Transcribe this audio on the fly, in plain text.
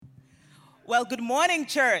Well, good morning,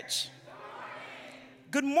 church.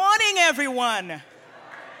 Good morning, everyone.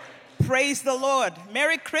 Praise the Lord.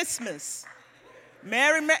 Merry Christmas.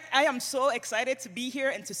 I am so excited to be here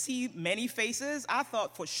and to see many faces. I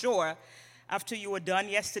thought for sure after you were done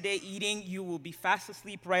yesterday eating, you will be fast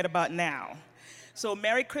asleep right about now. So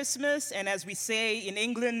Merry Christmas, and as we say in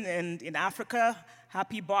England and in Africa,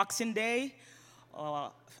 Happy Boxing Day,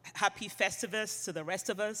 or Happy Festivus to the rest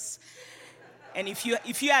of us. And if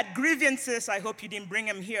you had grievances, I hope you didn't bring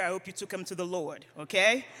them here. I hope you took them to the Lord,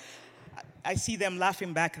 okay? I see them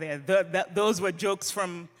laughing back there. Those were jokes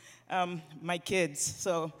from my kids,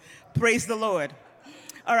 so praise the Lord.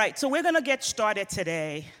 All right, so we're going to get started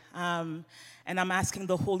today, and I'm asking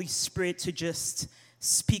the Holy Spirit to just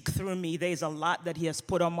speak through me. There's a lot that he has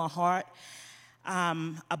put on my heart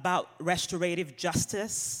about restorative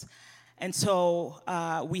justice. And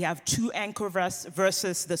so we have two anchor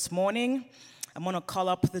verses this morning. I'm going to call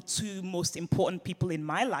up the two most important people in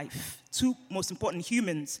my life, two most important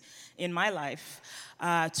humans in my life,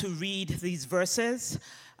 to read these verses.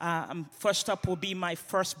 First up will be my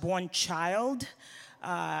firstborn child,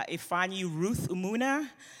 Ifeanyi Ruth Umuna,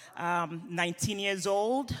 19 years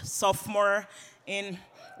old, sophomore in,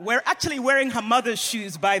 we're actually wearing her mother's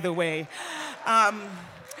shoes, by the way.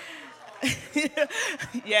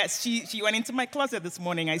 Yes, she went into my closet this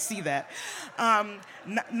morning, I see that.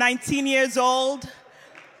 19 years old,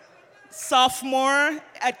 sophomore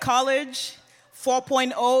at college,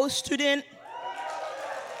 4.0 student.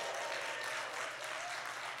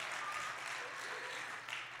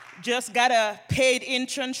 Just got a paid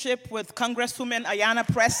internship with Congresswoman Ayanna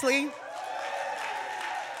Pressley.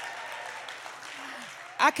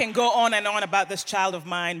 I can go on and on about this child of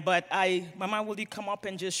mine, but Mama, will you come up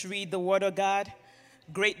and just read the Word of God?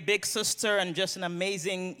 Great big sister and just an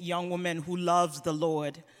amazing young woman who loves the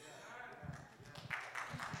Lord.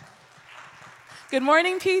 Good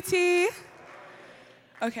morning, PT.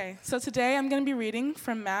 Okay, so today I'm going to be reading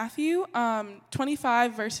from Matthew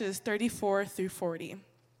 25, verses 34 through 40.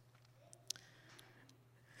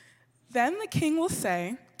 Then the king will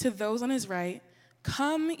say to those on his right,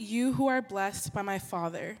 "Come, you who are blessed by my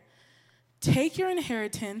Father. Take your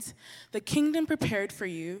inheritance, the kingdom prepared for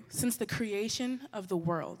you since the creation of the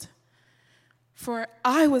world. For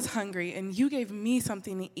I was hungry, and you gave me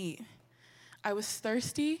something to eat. I was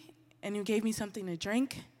thirsty, and you gave me something to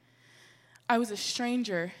drink. I was a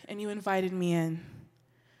stranger, and you invited me in.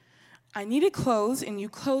 I needed clothes, and you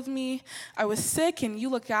clothed me. I was sick, and you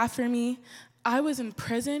looked after me. I was in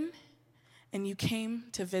prison, and you came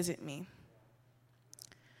to visit me."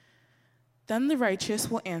 Then the righteous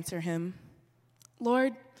will answer him,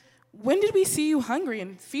 "Lord, when did we see you hungry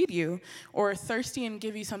and feed you, or thirsty and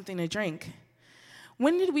give you something to drink?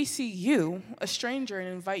 When did we see you, a stranger, and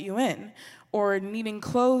invite you in, or needing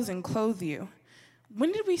clothes and clothe you?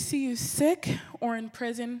 When did we see you sick or in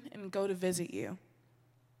prison and go to visit you?"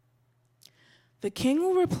 The king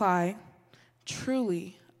will reply,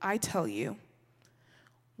 "Truly, I tell you,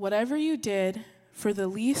 whatever you did for the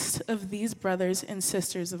least of these brothers and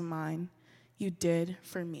sisters of mine, you did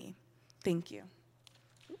for me." Thank you.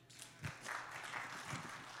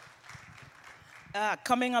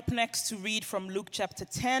 Coming up next to read from Luke chapter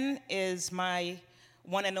 10 is my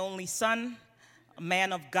one and only son, a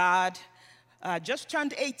man of God, just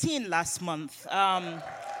turned 18 last month.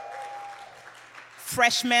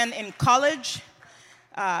 Freshman in college,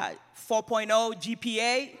 4.0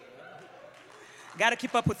 GPA. Got to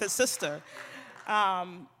keep up with his sister.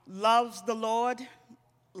 Loves the Lord,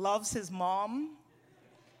 loves his mom.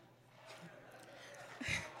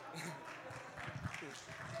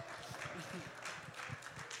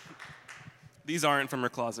 These aren't from her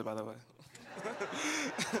closet, by the way.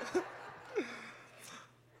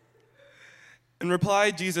 In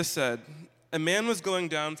reply, Jesus said, "A man was going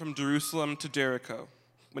down from Jerusalem to Jericho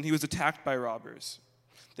when he was attacked by robbers.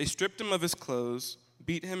 They stripped him of his clothes,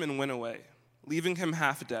 beat him, and went away, leaving him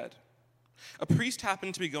half dead. A priest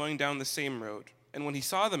happened to be going down the same road, and when he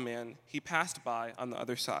saw the man, he passed by on the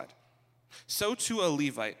other side. So too a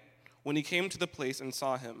Levite, when he came to the place and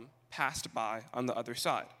saw him, passed by on the other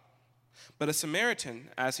side. But a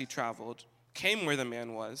Samaritan, as he traveled, came where the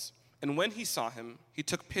man was, and when he saw him, he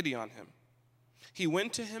took pity on him. He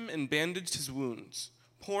went to him and bandaged his wounds,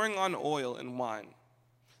 pouring on oil and wine.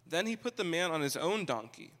 Then he put the man on his own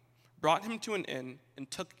donkey, brought him to an inn,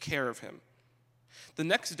 and took care of him. The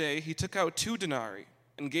next day he took out 2 denarii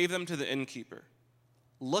and gave them to the innkeeper.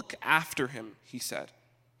 'Look after him,' he said,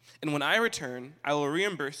 'and when I return, I will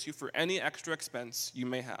reimburse you for any extra expense you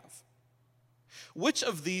may have.' Which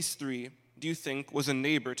of these 3 do you think was a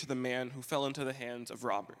neighbor to the man who fell into the hands of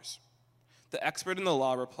robbers?" The expert in the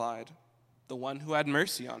law replied, the one who had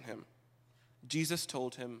mercy on him. Jesus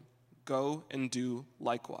told him, "Go and do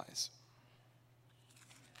likewise."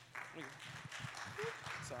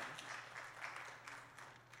 Sorry.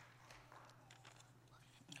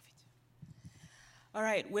 All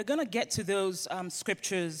right, we're going to get to those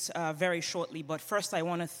scriptures very shortly, but first I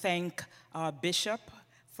want to thank our bishop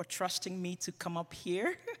for trusting me to come up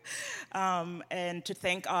here, and to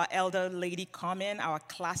thank our elder lady Carmen, our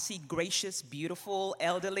classy, gracious, beautiful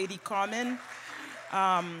elder lady Carmen,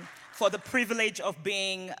 for the privilege of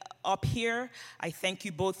being up here. I thank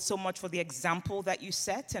you both so much for the example that you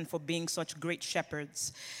set and for being such great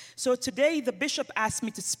shepherds. So today, the bishop asked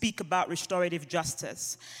me to speak about restorative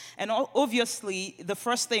justice. And obviously, the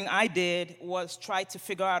first thing I did was try to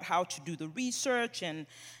figure out how to do the research and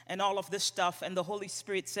all of this stuff. And the Holy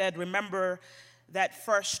Spirit said, remember that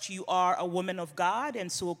first you are a woman of God,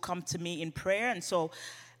 and so come to me in prayer. And so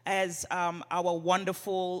as our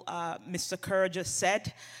wonderful Mr. Kerr just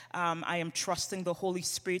said, I am trusting the Holy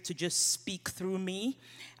Spirit to just speak through me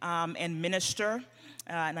and minister.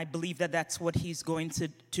 And I believe that that's what he's going to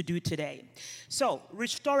do today. So,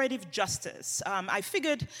 restorative justice. I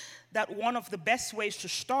figured that one of the best ways to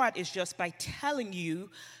start is just by telling you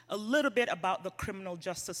a little bit about the criminal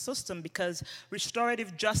justice system, because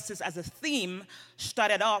restorative justice as a theme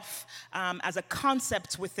started off as a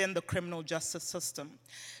concept within the criminal justice system.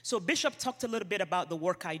 So Bishop talked a little bit about the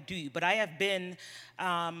work I do, but I have been,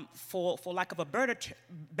 for lack of a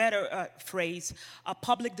better phrase, a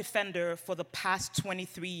public defender for the past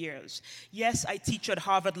 23 years. Yes, I teach at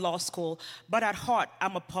Harvard Law School, but at heart,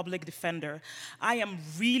 I'm a public defender. I am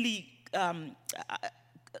really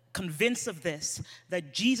convinced of this,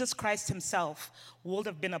 that Jesus Christ himself would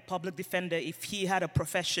have been a public defender if he had a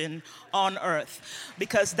profession on earth,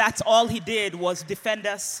 because that's all he did was defend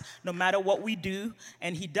us no matter what we do,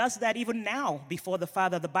 and he does that even now before the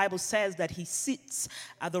Father. The Bible says that he sits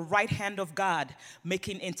at the right hand of God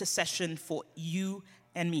making intercession for you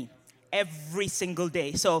and me every single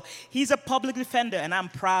day. So he's a public defender, and I'm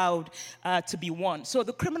proud to be one. So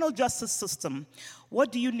the criminal justice system,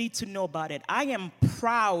 what do you need to know about it? I am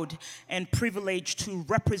proud and privileged to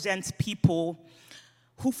represent people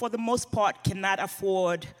who, for the most part, cannot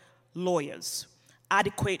afford lawyers,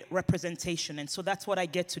 adequate representation, and so that's what I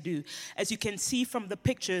get to do. As you can see from the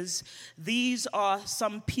pictures, these are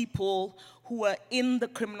some people who are in the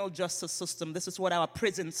criminal justice system. This is what our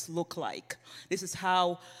prisons look like. This is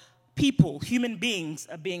how people, human beings,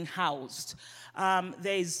 are being housed.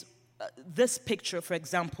 There's this picture, for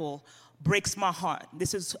example, breaks my heart.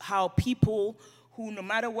 This is how people who, no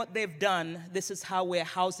matter what they've done, this is how we're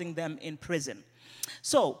housing them in prison.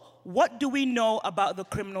 So, what do we know about the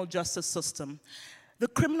criminal justice system? The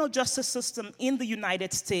criminal justice system in the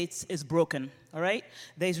United States is broken, all right?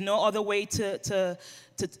 There's no other way to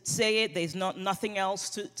say it. There's nothing else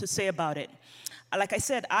to say about it. Like I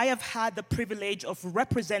said, I have had the privilege of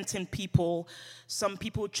representing people, some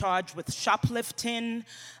people charged with shoplifting,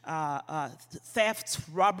 theft,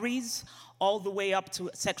 robberies, all the way up to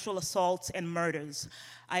sexual assaults and murders.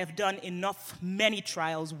 I have done many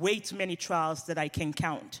trials, way too many trials that I can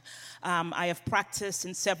count. I have practiced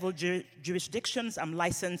in several jurisdictions. I'm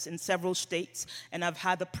licensed in several states, and I've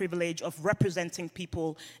had the privilege of representing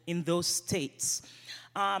people in those states.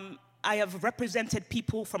 I have represented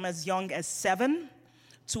people from as young as 7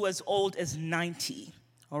 to as old as 90,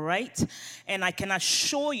 all right? And I can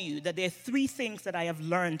assure you that there are 3 things that I have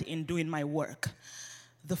learned in doing my work.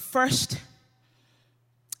 The first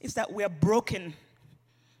is that we are broken.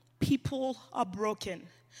 People are broken.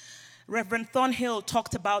 Reverend Thornhill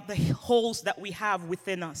talked about the holes that we have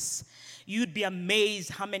within us. You'd be amazed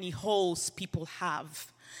how many holes people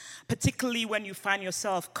have, particularly when you find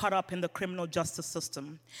yourself caught up in the criminal justice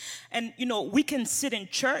system. And, we can sit in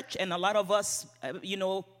church, and a lot of us,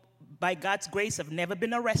 by God's grace, have never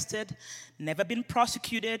been arrested, never been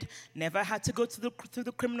prosecuted, never had to go through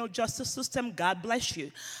the criminal justice system. God bless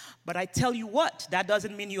you. But I tell you what, that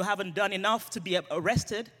doesn't mean you haven't done enough to be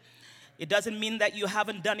arrested. It doesn't mean that you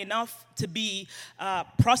haven't done enough to be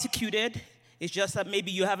prosecuted. It's just that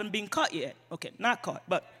maybe you haven't been caught yet. Okay, not caught,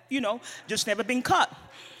 but, just never been caught.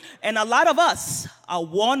 And a lot of us are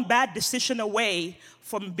one bad decision away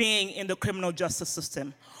from being in the criminal justice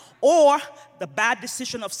system, or the bad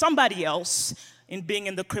decision of somebody else in being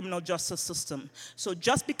in the criminal justice system. So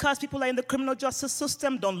just because people are in the criminal justice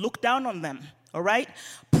system, don't look down on them, all right?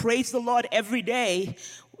 Praise the Lord every day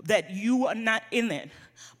that you are not in it,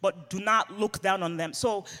 but do not look down on them.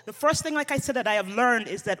 So the first thing, like I said, that I have learned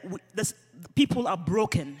is that people are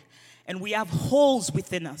broken, and we have holes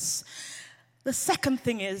within us. The second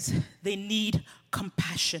thing is they need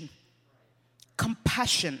compassion.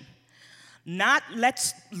 Compassion. Not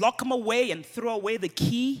let's lock them away and throw away the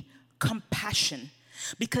key, compassion.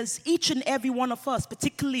 Because each and every one of us,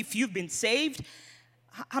 particularly if you've been saved,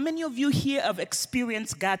 how many of you here have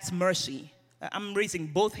experienced God's mercy? I'm raising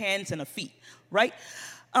both hands and a feet, right?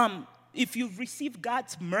 If you've received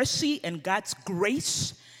God's mercy and God's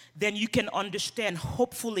grace, then you can understand,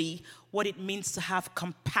 hopefully, what it means to have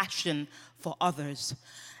compassion for others.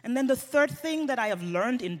 And then the third thing that I have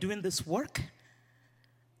learned in doing this work,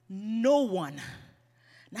 no one,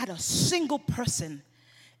 not a single person,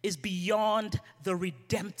 is beyond the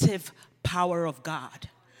redemptive power of God.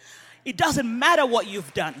 It doesn't matter what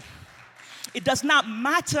you've done. It does not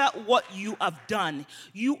matter what you have done.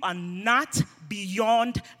 You are not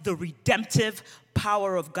beyond the redemptive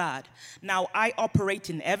power of God. Now, I operate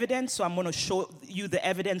in evidence, so I'm going to show you the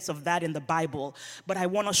evidence of that in the Bible. But I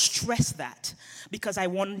want to stress that because I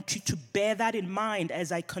want you to bear that in mind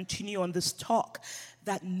as I continue on this talk,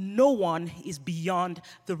 that no one is beyond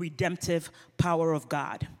the redemptive power of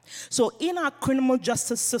God. So in our criminal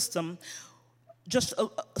justice system, just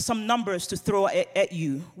some numbers to throw at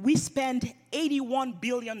you. We spend $81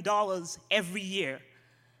 billion every year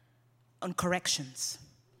on corrections.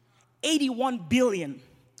 $81 billion.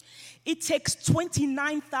 It takes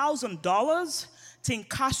 $29,000 to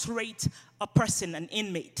incarcerate a person, an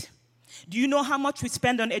inmate. Do you know how much we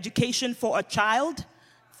spend on education for a child?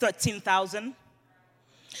 $13,000.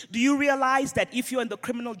 Do you realize that if you're in the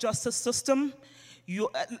criminal justice system,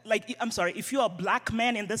 if you're a black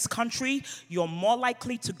man in this country, you're more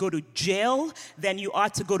likely to go to jail than you are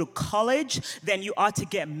to go to college, than you are to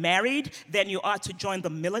get married, than you are to join the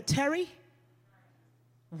military?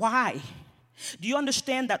 Why? Do you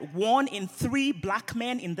understand that 1 in 3 black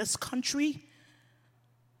men in this country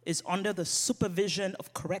is under the supervision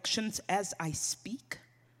of corrections as I speak?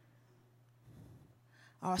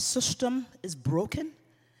 Our system is broken.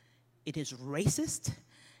 It is racist.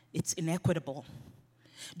 It's inequitable.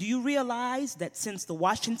 Do you realize that since the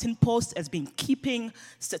Washington Post has been keeping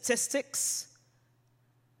statistics,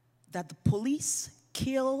 that the police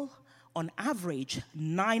kill on average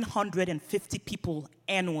 950 people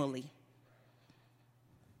annually?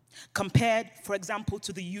 Compared, for example,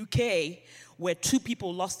 to the UK, where 2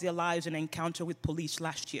 people lost their lives in an encounter with police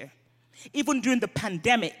last year. Even during the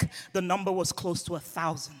pandemic, the number was close to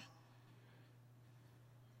 1,000.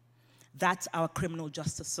 That's our criminal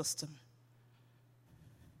justice system.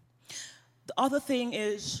 The other thing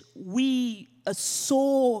is we are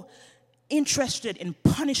so interested in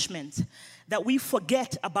punishment that we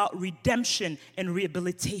forget about redemption and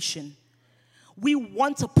rehabilitation. We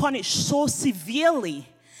want to punish so severely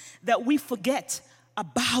that we forget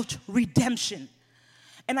about redemption.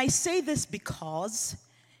 And I say this because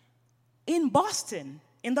in Boston,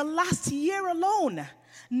 in the last year alone,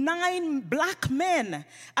 9 black men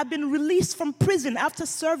have been released from prison after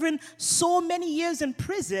serving so many years in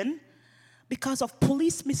prison because of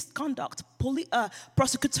police misconduct,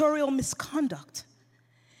 prosecutorial misconduct.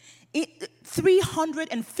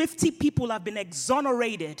 350 people have been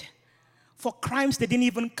exonerated for crimes they didn't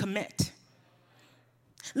even commit.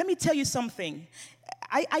 Let me tell you something.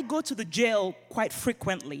 I go to the jail quite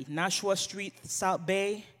frequently, Nashua Street, South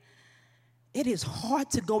Bay. It is hard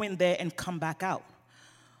to go in there and come back out.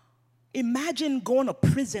 Imagine going to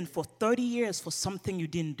prison for 30 years for something you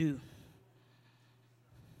didn't do.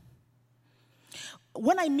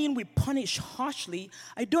 When I mean we punish harshly,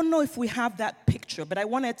 I don't know if we have that picture, but I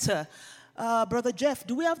wanted to, Brother Jeff,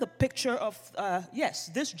 do we have the picture of, yes,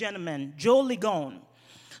 this gentleman, Joe Ligone.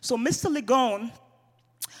 So Mr. Ligone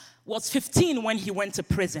was 15 when he went to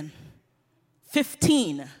prison.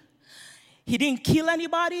 15. He didn't kill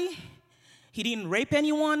anybody. He didn't rape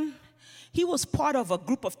anyone. He was part of a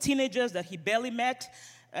group of teenagers that he barely met.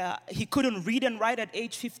 He couldn't read and write at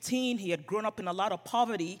age 15. He had grown up in a lot of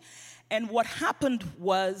poverty. And what happened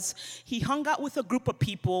was he hung out with a group of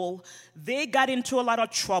people. They got into a lot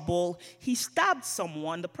of trouble. He stabbed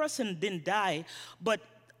someone. The person didn't die, but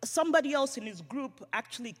somebody else in his group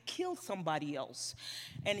actually killed somebody else.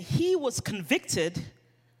 And he was convicted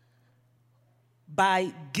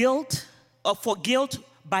for guilt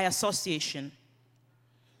by association.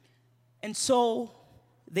 And so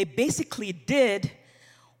they basically did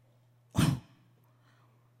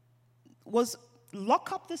was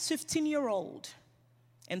lock up this 15-year-old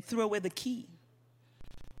and throw away the key.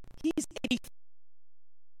 He's 85.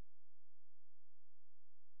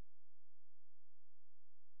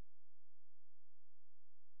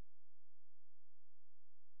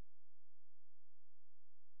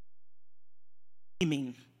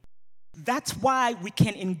 That's why we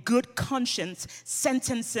can, in good conscience,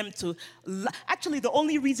 sentence him to. Actually, the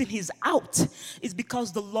only reason he's out is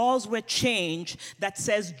because the laws were changed that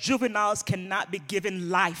says juveniles cannot be given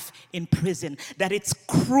life in prison, that it's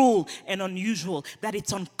cruel and unusual, that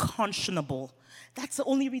it's unconscionable. That's the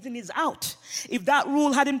only reason he's out. If that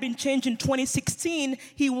rule hadn't been changed in 2016,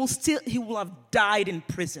 he will have died in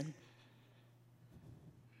prison.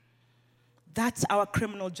 That's our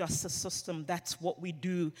criminal justice system. That's what we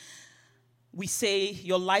do. We say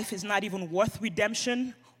your life is not even worth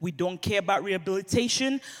redemption. We don't care about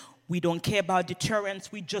rehabilitation. We don't care about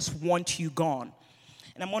deterrence. We just want you gone.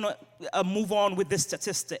 And I'm going to move on with this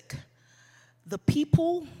statistic. The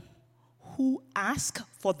people who ask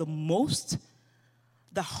for the most,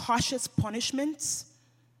 the harshest punishments,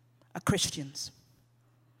 are Christians.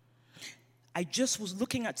 I just was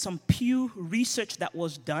looking at some Pew research that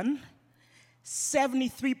was done.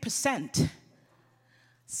 73%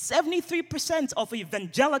 of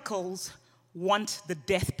evangelicals want the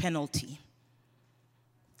death penalty.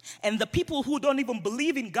 And the people who don't even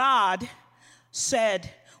believe in God said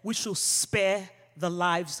we should spare the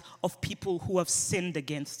lives of people who have sinned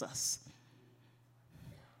against us.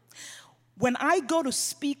 When I go to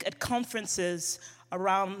speak at conferences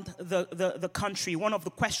around the country, one of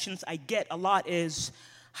the questions I get a lot is,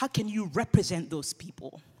 how can you represent those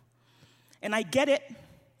people? And I get it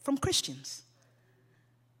from Christians.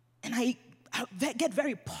 And I get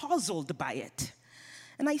very puzzled by it.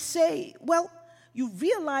 And I say, well, you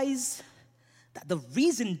realize that the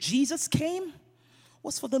reason Jesus came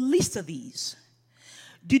was for the least of these.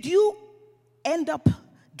 Did you end up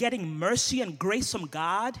getting mercy and grace from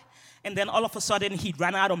God, and then all of a sudden he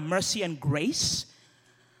ran out of mercy and grace?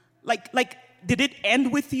 Like, did it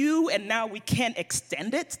end with you and now we can't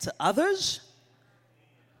extend it to others?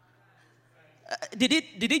 Did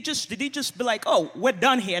it just be like, oh, we're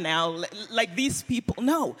done here now, like these people?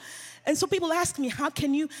 No. And so people ask me, how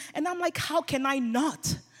can you? And I'm like, how can I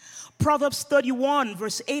not? Proverbs 31,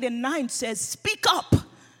 verse 8 and 9 says, speak up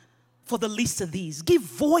for the least of these. Give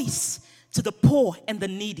voice to the poor and the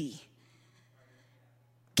needy.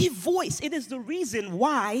 Give voice. It is the reason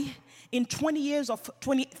why in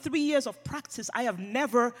 23 years of practice, I have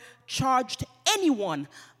never charged anyone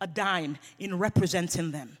a dime in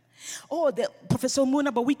representing them. Oh, Professor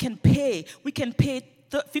Muna, but we can pay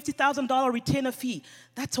 $50,000 retainer fee.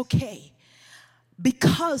 That's okay.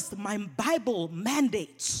 Because my Bible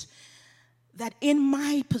mandates that in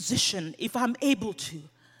my position, if I'm able to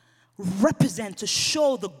represent, to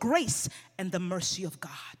show the grace and the mercy of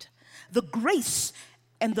God, the grace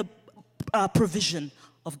and the provision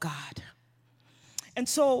of God. And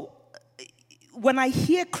so when I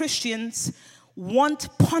hear Christians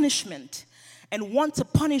want punishment and want to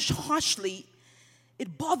punish harshly,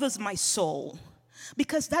 it bothers my soul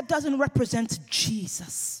because that doesn't represent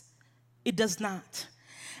Jesus. It does not.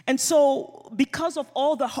 And so because of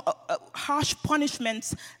all the harsh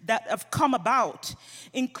punishments that have come about,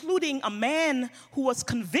 including a man who was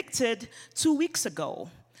convicted 2 weeks ago.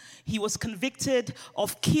 He was convicted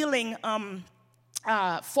of killing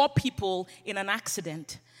 4 people in an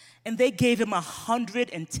accident, and they gave him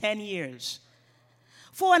 110 years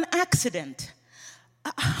for an accident.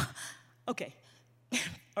 Okay,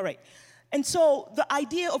 all right. And so the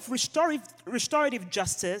idea of restorative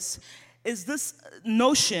justice is this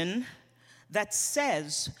notion that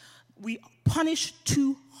says we punish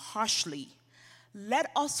too harshly.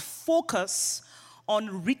 Let us focus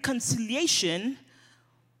on reconciliation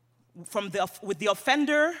with the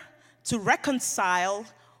offender to reconcile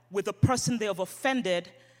with the person they have offended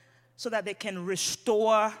so that they can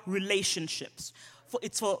restore relationships.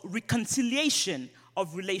 It's for reconciliation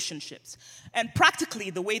of relationships. And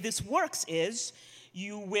practically, the way this works is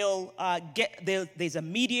you will there's a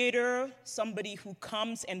mediator, somebody who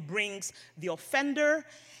comes and brings the offender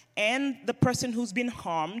and the person who's been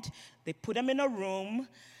harmed. They put them in a room.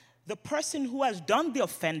 The person who has done the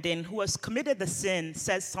offending, who has committed the sin,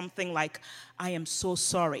 says something like, I am so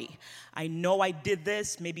sorry. I know I did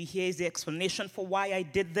this. Maybe here's the explanation for why I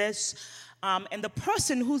did this. And the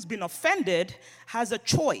person who's been offended has a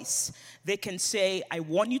choice. They can say, I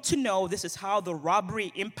want you to know this is how the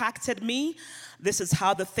robbery impacted me. This is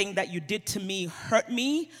how the thing that you did to me hurt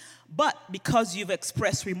me. But because you've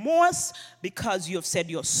expressed remorse, because you have said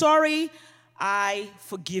you're sorry, I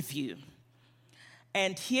forgive you.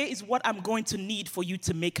 And here is what I'm going to need for you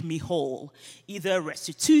to make me whole. Either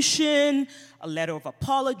restitution, a letter of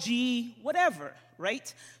apology, whatever,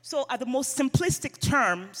 right? So at the most simplistic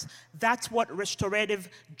terms, that's what restorative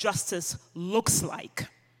justice looks like.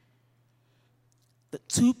 The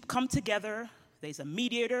two come together, there's a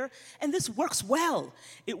mediator, and this works well.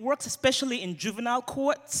 It works especially in juvenile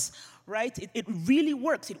courts, right? It really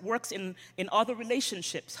works. It works in other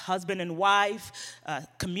relationships, husband and wife,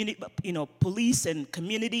 community, police and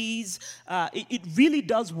communities. It really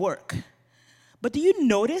does work. But do you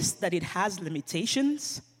notice that it has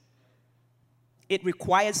limitations? It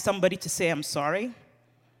requires somebody to say, I'm sorry.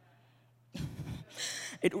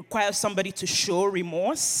 It requires somebody to show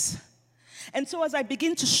remorse. And so as I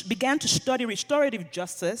began to study restorative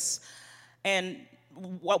justice, and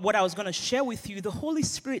what I was going to share with you, the Holy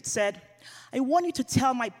Spirit said, I want you to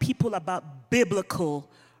tell my people about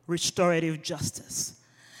biblical restorative justice.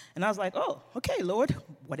 And I was like, oh, okay, Lord,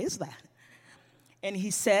 what is that? And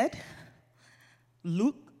he said,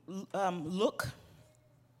 look,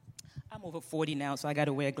 I'm over 40 now, so I got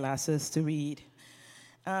to wear glasses to read.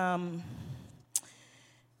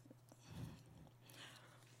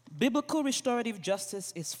 Biblical restorative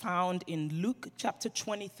justice is found in Luke chapter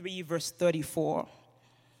 23, verse 34.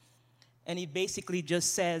 And it basically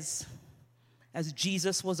just says, as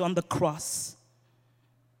Jesus was on the cross,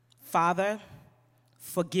 Father,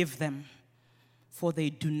 forgive them, for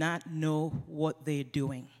they do not know what they're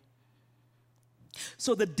doing.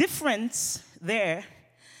 So the difference there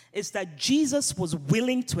is that Jesus was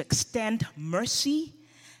willing to extend mercy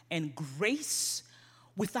and grace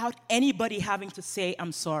without anybody having to say,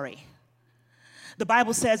 I'm sorry. The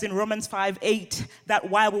Bible says in Romans 5:8 that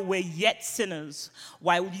while we were yet sinners,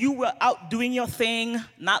 while you were out doing your thing,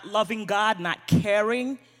 not loving God, not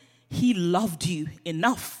caring, he loved you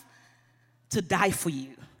enough to die for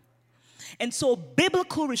you. And so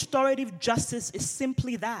biblical restorative justice is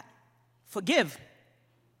simply that. Forgive.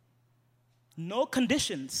 No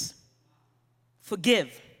conditions.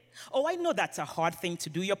 Forgive. Oh, I know that's a hard thing to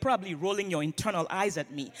do. You're probably rolling your internal eyes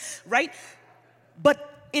at me, right?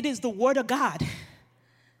 But it is the word of God.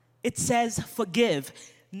 It says forgive.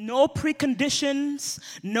 No preconditions.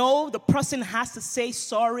 No, the person has to say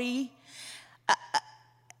sorry.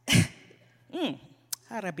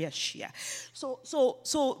 So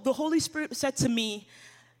the Holy Spirit said to me,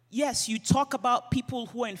 yes, you talk about people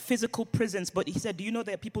who are in physical prisons, but he said, do you know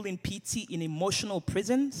there are people in PT in emotional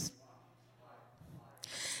prisons?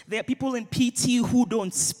 There are people in PT who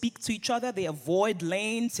don't speak to each other. They avoid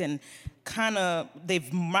lanes and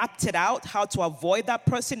they've mapped it out how to avoid that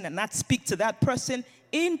person and not speak to that person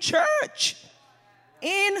in church.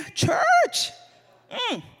 In church.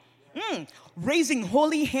 Raising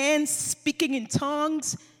holy hands, speaking in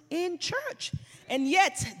tongues in church. And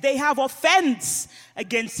yet they have offense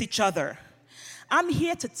against each other. I'm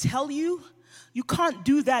here to tell you, you can't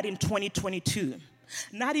do that in 2022.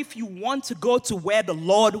 Not if you want to go to where the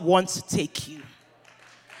Lord wants to take you.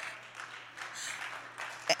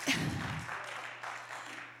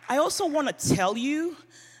 I also want to tell you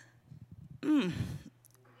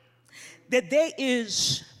that there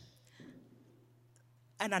is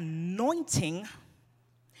an anointing,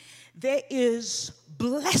 there is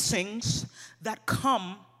blessings that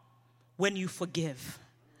come when you forgive,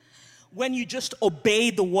 when you just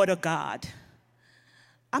obey the word of God.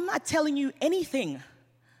 I'm not telling you anything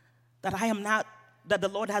that that the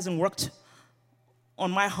Lord hasn't worked on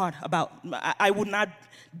my heart about. I would not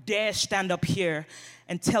dare stand up here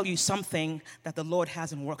and tell you something that the Lord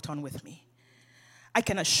hasn't worked on with me. I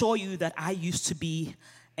can assure you that I used to be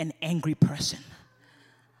an angry person.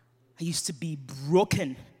 I used to be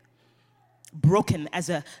broken as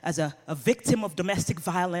a victim of domestic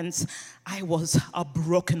violence. I was a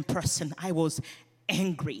broken person. I was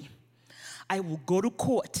angry. I will go to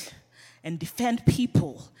court and defend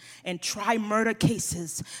people and try murder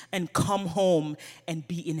cases and come home and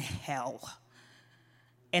be in hell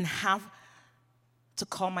and have to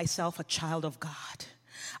call myself a child of God.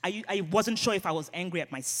 I wasn't sure if I was angry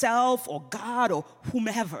at myself or God or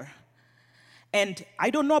whomever. And I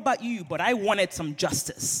don't know about you, but I wanted some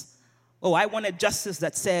justice. Oh, I wanted justice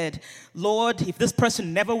that said, Lord, if this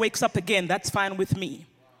person never wakes up again, that's fine with me.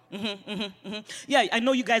 Yeah, I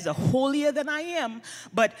know you guys are holier than I am,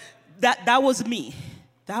 but that was me.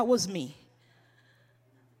 That was me.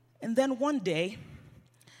 And then one day,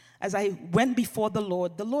 as I went before the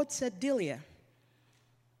Lord said, Delia,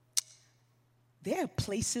 there are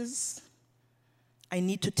places I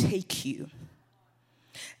need to take you.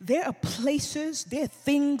 There are places, there are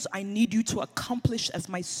things I need you to accomplish as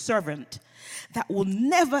my servant that will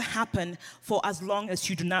never happen for as long as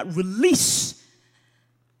you do not release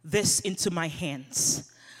this into my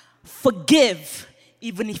hands. Forgive,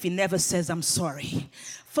 even if he never says I'm sorry.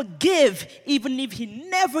 Forgive, even if he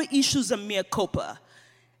never issues a mea culpa.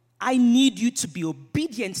 I need you to be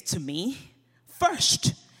obedient to me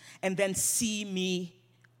first, and then see me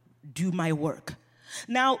do my work.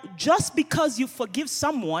 Now, just because you forgive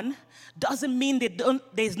someone doesn't mean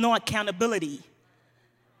there's no accountability.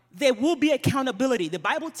 There will be accountability. The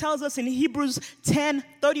Bible tells us in Hebrews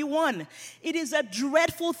 10:31, it is a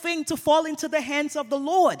dreadful thing to fall into the hands of the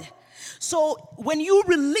Lord. So when you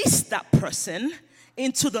release that person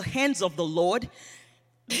into the hands of the Lord,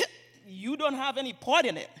 you don't have any part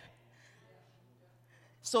in it.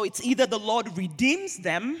 So it's either the Lord redeems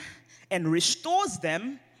them and restores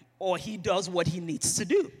them, or he does what he needs to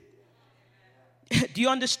do. Do you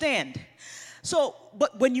understand? So,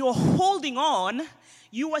 but when you're holding on,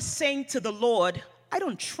 you are saying to the Lord, I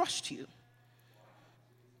don't trust you.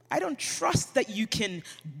 I don't trust that you can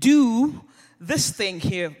do this thing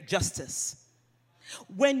here justice.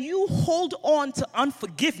 When you hold on to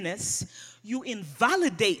unforgiveness, you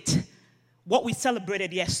invalidate what we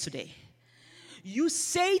celebrated yesterday. You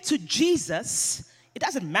say to Jesus, it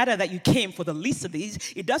doesn't matter that you came for the least of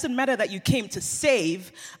these. It doesn't matter that you came to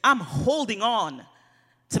save. I'm holding on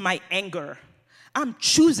to my anger. I'm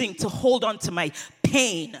choosing to hold on to my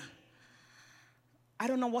pain. I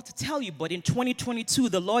don't know what to tell you, but in 2022,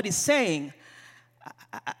 the Lord is saying,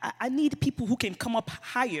 I need people who can come up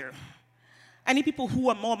higher. I need people who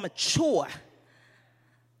are more mature.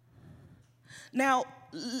 Now,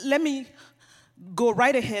 let me go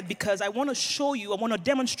right ahead because I want to show you, I want to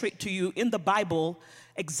demonstrate to you in the Bible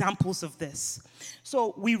examples of this.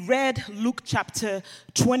 So we read Luke chapter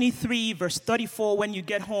 23, verse 34. When you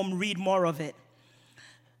get home, read more of it.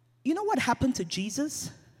 You know what happened to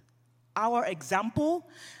Jesus? Our example,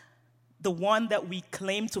 the one that we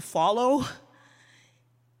claim to follow,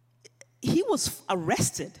 he was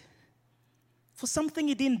arrested for something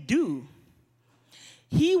he didn't do.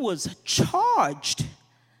 He was charged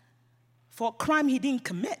for a crime he didn't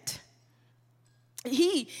commit.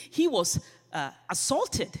 He was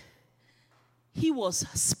assaulted. He was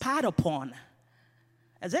spat upon.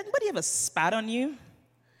 Has anybody ever spat on you?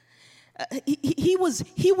 He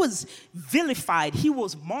was vilified. He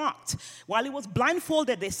was mocked. While he was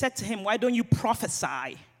blindfolded, they said to him, why don't you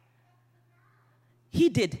prophesy? He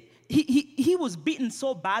did. He was beaten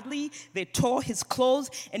so badly, they tore his clothes,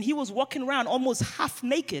 and he was walking around almost half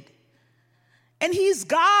naked. And he's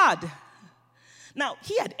God. Now,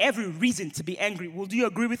 he had every reason to be angry. Would you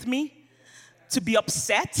agree with me? To be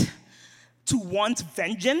upset, to want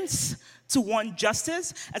vengeance, to want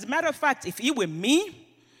justice. As a matter of fact, if it were me,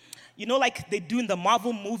 you know, like they do in the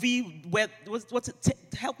Marvel movie, where, what's it,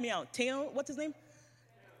 help me out, Thanos, what's his name?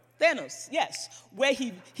 Thanos, yes, where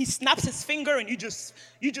he snaps his finger and you just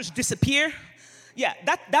disappear. Yeah,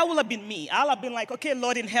 that would have been me. I'll have been like, okay,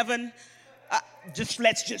 Lord in heaven,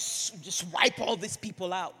 let's just wipe all these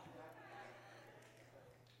people out.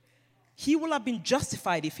 He would have been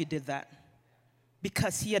justified if he did that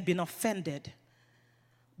because he had been offended.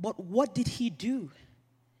 But what did he do?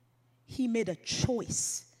 He made a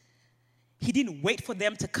choice. He didn't wait for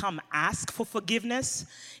them to come ask for forgiveness.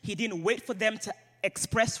 He didn't wait for them to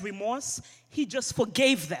express remorse. He just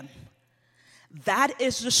forgave them. That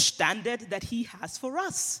is the standard that he has for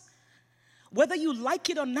us. Whether you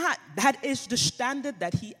like it or not, that is the standard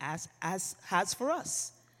that he has for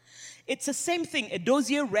us. It's the same thing.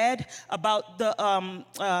 Edozier read about the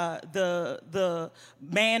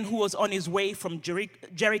man who was on his way from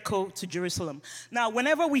Jericho to Jerusalem. Now,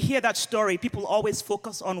 whenever we hear that story, people always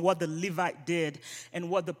focus on what the Levite did and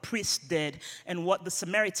what the priest did and what the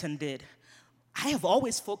Samaritan did. I have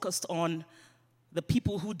always focused on the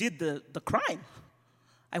people who did the crime.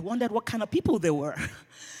 I wondered what kind of people they were.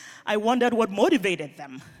 I wondered what motivated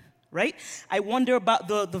them, right? I wonder about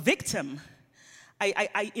the victim.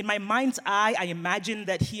 I in my mind's eye, I imagined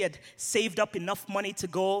that he had saved up enough money to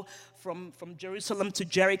go from Jerusalem to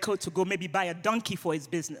Jericho to go maybe buy a donkey for his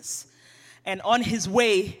business. And on his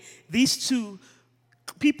way, these two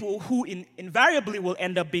people who invariably will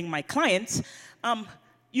end up being my clients,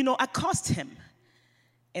 accost him.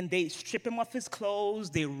 And they strip him of his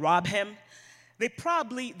clothes, they rob him. They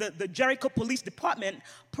probably, the Jericho Police Department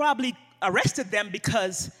probably arrested them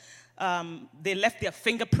because they left their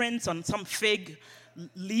fingerprints on some fig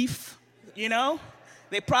leaf,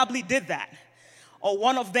 They probably did that. Or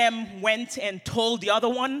one of them went and told the other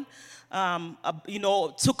one,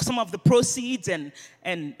 took some of the proceeds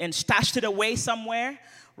and stashed it away somewhere,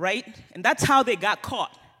 right? And that's how they got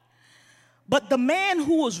caught. But the man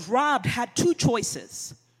who was robbed had two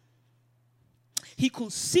choices. He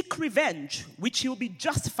could seek revenge, which he will be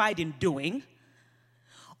justified in doing,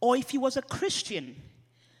 or if he was a Christian,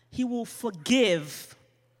 he will forgive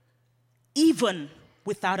even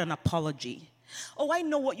without an apology. Oh, I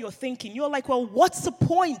know what you're thinking. You're like, well, what's the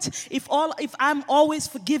point if I'm always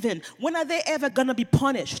forgiven? When are they ever going to be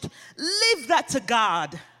punished? Leave that to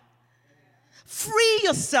God. Free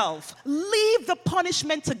yourself. Leave the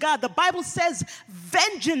punishment to God. The Bible says,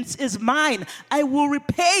 vengeance is mine. I will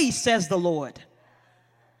repay, says the Lord.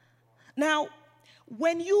 Now,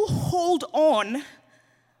 when you hold on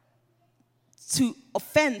to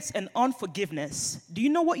offense and unforgiveness, do you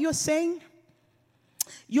know what you're saying?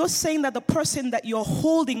 You're saying that the person that you're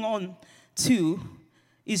holding on to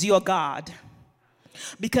is your God.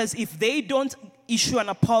 Because if they don't issue an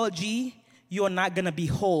apology, you're not going to be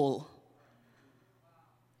whole.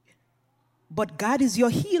 But God is your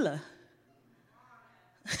healer.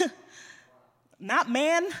 Not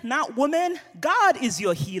man, not woman. God is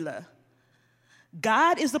your healer.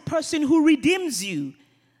 God is the person who redeems you.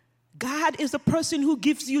 God is the person who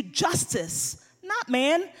gives you justice, not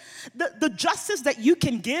man. The justice that you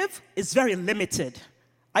can give is very limited.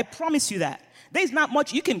 I promise you that. There's not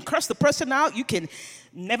much. You can curse the person out. You can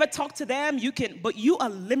never talk to them. But you are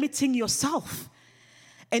limiting yourself.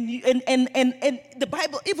 And the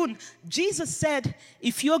Bible, even Jesus said,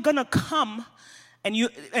 if you're gonna come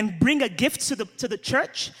and bring a gift to the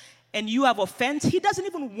church, and you have offense, he doesn't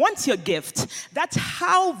even want your gift. That's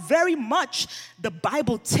how very much the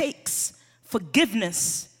Bible takes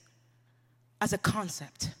forgiveness as a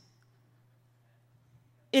concept.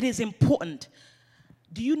 It is important.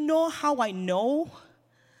 Do you know how I know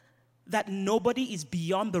that nobody is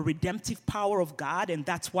beyond the redemptive power of God, and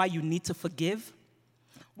that's why you need to forgive?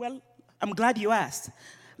 Well, I'm glad you asked.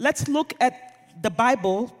 Let's look at the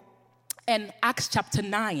Bible in Acts chapter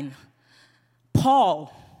 9.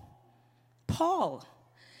 Paul.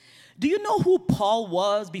 Do you know who Paul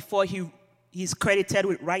was before he's credited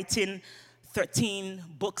with writing 13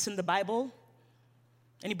 books in the Bible?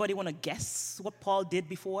 Anybody want to guess what Paul did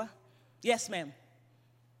before? Yes, ma'am.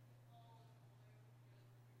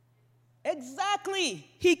 Exactly.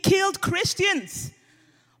 He killed Christians.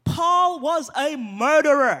 Paul was a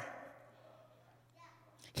murderer.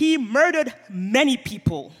 He murdered many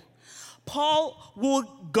people. Paul will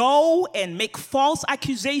go and make false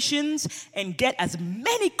accusations and get as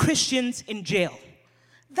many Christians in jail.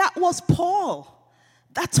 That was Paul.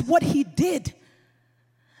 That's what he did.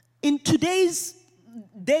 In today's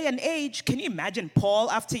day and age, can you imagine Paul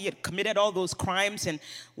after he had committed all those crimes and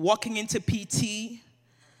walking into PT?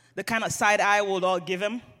 The kind of side eye we'll all give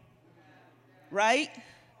him. Right?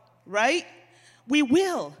 We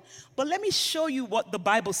will. But let me show you what the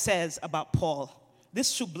Bible says about Paul.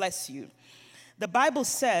 This should bless you. The Bible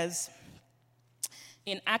says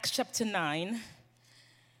in Acts chapter 9,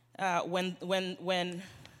 when oh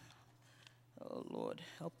Lord,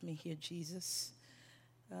 help me here, Jesus.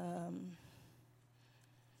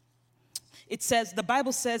 It says, the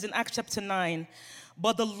Bible says in Acts chapter 9,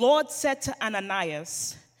 but the Lord said to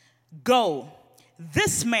Ananias, go,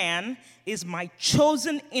 this man is my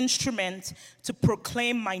chosen instrument to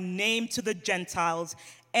proclaim my name to the Gentiles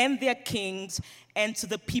and their kings and to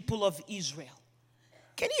the people of Israel.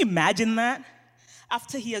 Can you imagine that?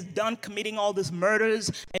 After he has done committing all these murders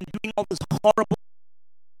and doing all this horrible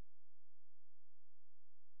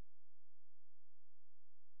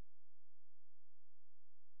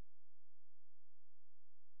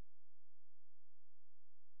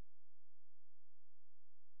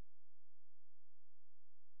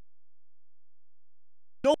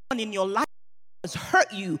no one in your life has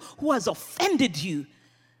hurt you, who has offended you,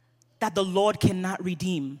 that the Lord cannot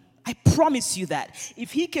redeem. I promise you that.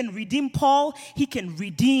 If he can redeem Paul, he can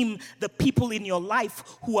redeem the people in your life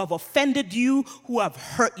who have offended you, who have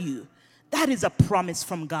hurt you. That is a promise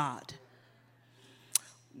from God.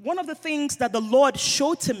 One of the things that the Lord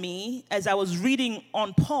showed to me as I was reading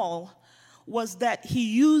on Paul was that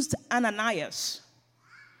he used Ananias,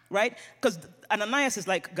 right? Because Ananias is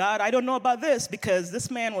like, God, I don't know about this because this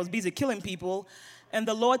man was busy killing people. And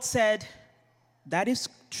the Lord said, that is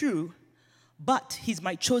true, but he's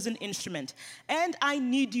my chosen instrument. And I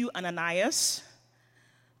need you, Ananias,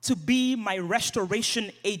 to be my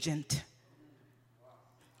restoration agent.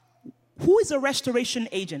 Who is a restoration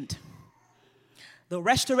agent? The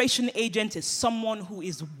restoration agent is someone who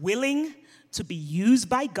is willing to be used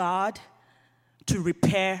by God to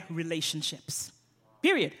repair relationships.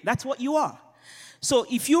 Period. That's what you are. So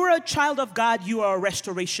if you're a child of God, you are a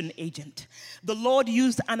restoration agent. The Lord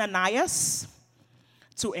used Ananias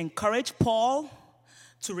to encourage Paul,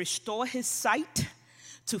 to restore his sight,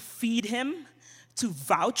 to feed him, to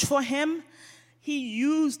vouch for him. He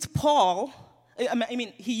used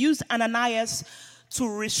he used Ananias to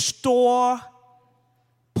restore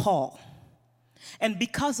Paul. And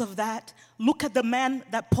because of that, look at the man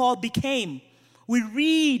that Paul became. We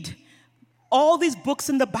read all these books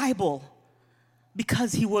in the Bible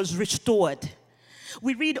because he was restored.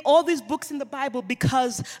 We read all these books in the Bible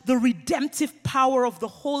because the redemptive power of the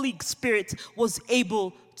Holy Spirit was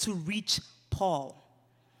able to reach Paul.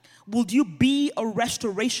 Would you be a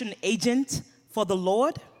restoration agent for the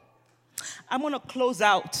Lord? I'm going to close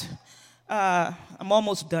out. I'm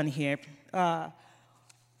almost done here.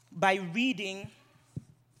 By reading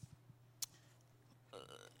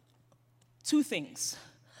two things.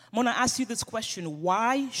 I'm going to ask you this question.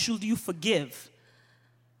 Why should you forgive?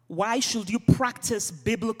 Why should you practice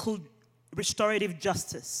biblical restorative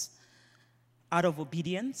justice? Out of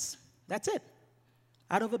obedience. That's it.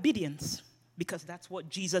 Out of obedience. Because that's what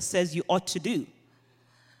Jesus says you ought to do.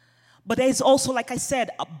 But there's also, like I said,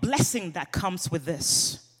 a blessing that comes with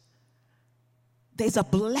this. There's a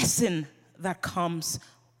blessing that comes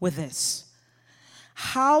with this.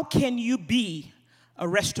 How can you be a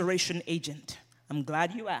restoration agent? I'm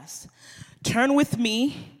glad you asked. Turn with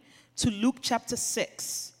me to Luke chapter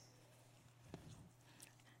 6.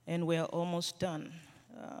 And we're almost done.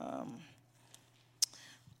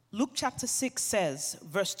 Luke chapter 6 says,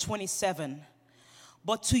 verse 27,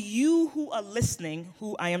 but to you who are listening,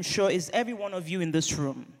 who I am sure is every one of you in this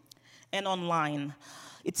room and online,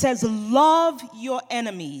 it says, love your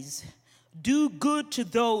enemies, do good to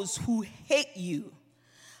those who hate you,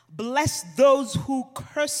 bless those who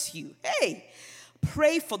curse you. Hey,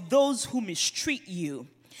 pray for those who mistreat you.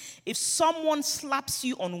 If someone slaps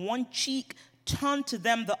you on one cheek, turn to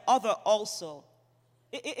them the other also.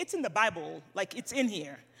 It's in the Bible, like it's in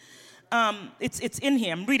here. It's in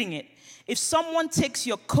here, I'm reading it. If someone takes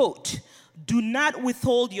your coat, do not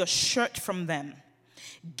withhold your shirt from them.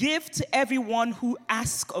 Give to everyone who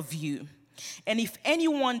asks of you. And if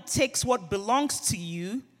anyone takes what belongs to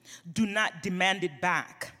you, do not demand it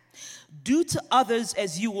back. Do to others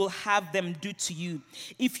as you will have them do to you.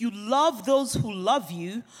 If you love those who love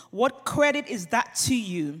you, what credit is that to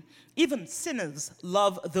you? Even sinners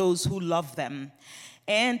love those who love them.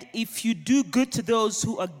 And if you do good to those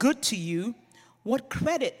who are good to you, what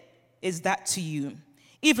credit is that to you?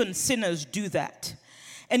 Even sinners do that.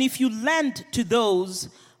 And if you lend to those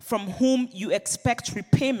from whom you expect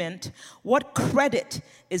repayment, what credit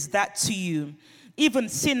is that to you? Even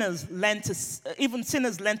sinners lend to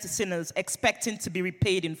sinners, expecting to be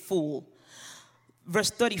repaid in full. Verse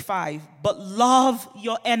 35, but love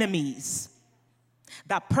your enemies.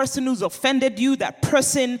 That person who's offended you, that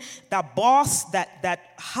person, that boss, that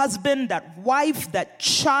husband, that wife, that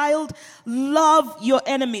child, love your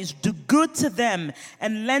enemies. Do good to them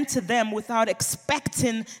and lend to them without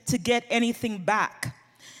expecting to get anything back.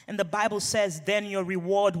 And the Bible says, then your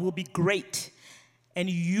reward will be great and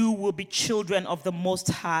you will be children of the Most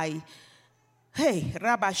High. Hey,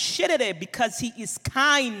 Rabba Shedede, because he is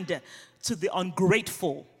kind to the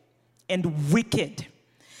ungrateful and wicked.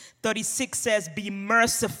 36 says, be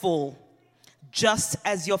merciful, just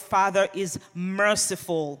as your Father is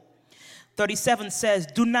merciful. 37 says,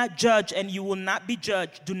 do not judge and you will not be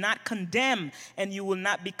judged. Do not condemn and you will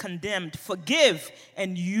not be condemned. Forgive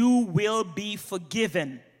and you will be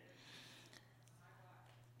forgiven.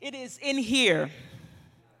 It is in here.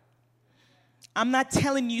 I'm not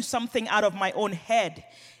telling you something out of my own head.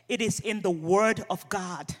 It is in the Word of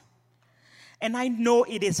God. And I know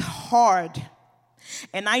it is hard.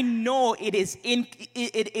 And I know it is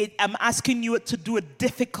I'm asking you to do a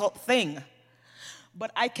difficult thing.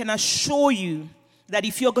 But I can assure you that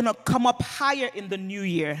if you're going to come up higher in the new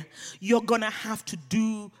year, you're going to have to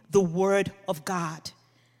do the Word of God.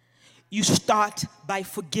 You start by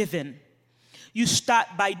forgiving. You start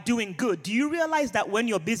by doing good. Do you realize that when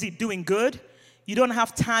you're busy doing good, you don't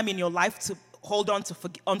have time in your life to hold on to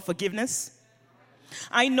unforgiveness?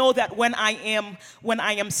 I know that when I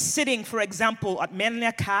am sitting, for example, at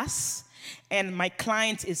Menlia Cass, and my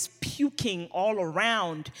client is puking all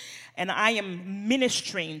around, and I am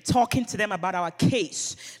ministering, talking to them about our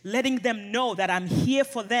case, letting them know that I'm here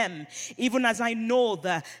for them, even as I know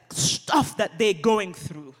the stuff that they're going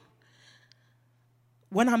through.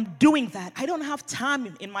 When I'm doing that, I don't have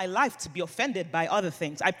time in my life to be offended by other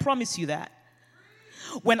things. I promise you that.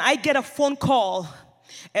 When I get a phone call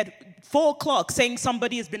at 4 o'clock saying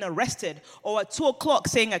somebody has been arrested, or at 2 o'clock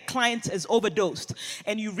saying a client is overdosed,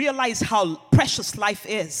 and you realize how precious life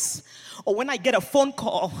is, or when I get a phone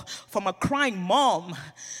call from a crying mom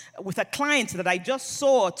with a client that I just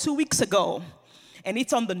saw 2 weeks ago, and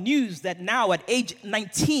it's on the news that now at age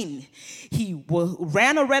 19, he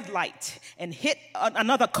ran a red light and hit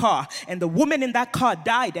another car, and the woman in that car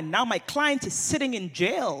died, and now my client is sitting in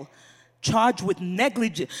jail, charged with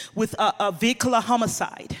negligence, with a vehicular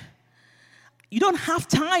homicide. You don't have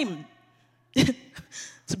time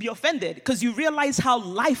to be offended, because you realize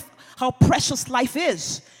how precious life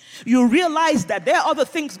is. You realize that there are other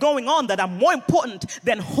things going on that are more important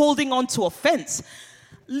than holding on to offense.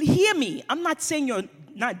 Hear me. I'm not saying you're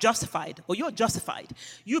not justified, or you're justified.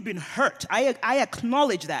 You've been hurt. I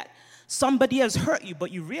acknowledge that. Somebody has hurt you,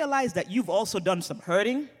 but you realize that you've also done some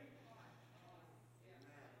hurting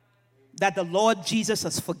that the Lord Jesus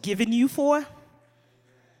has forgiven you for,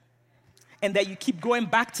 and that you keep going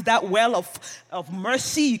back to that well of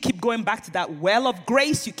mercy. You keep going back to that well of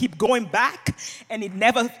grace. You keep going back, and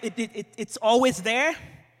it's always there.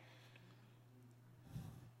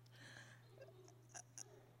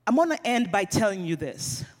 I'm going to end by telling you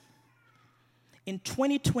this. In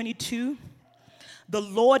 2022, the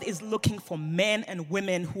Lord is looking for men and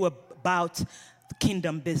women who are about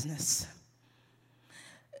kingdom business.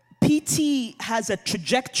 PT has a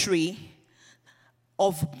trajectory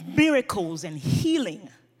of miracles and healing,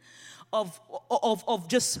 of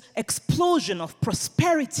just explosion of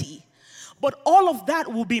prosperity. But all of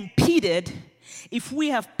that will be impeded if we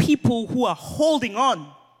have people who are holding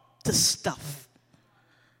on to stuff.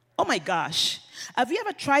 Oh my gosh. Have you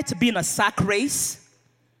ever tried to be in a sack race?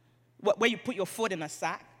 Where you put your foot in a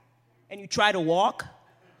sack and you try to walk?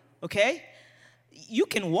 Okay? You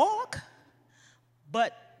can walk,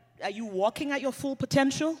 but are you walking at your full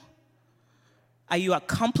potential? Are you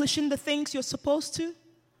accomplishing the things you're supposed to?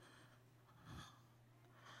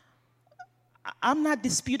 I'm not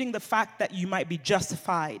disputing the fact that you might be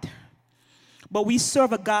justified, but we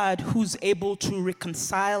serve a God who's able to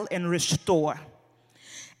reconcile and restore.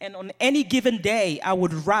 And on any given day, I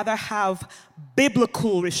would rather have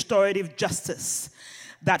biblical restorative justice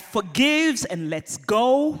that forgives and lets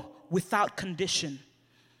go without condition.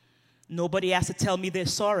 Nobody has to tell me they're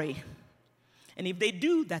sorry. And if they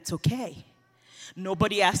do, that's okay.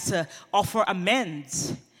 Nobody has to offer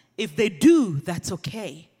amends. If they do, that's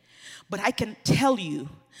okay. But I can tell you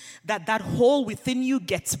that that hole within you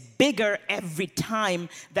gets bigger every time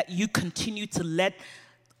that you continue to let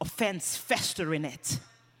offense fester in it.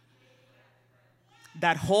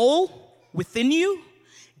 That hole within you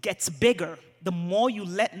gets bigger the more you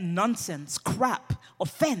let nonsense, crap,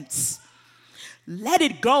 offense. Let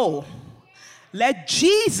it go. Let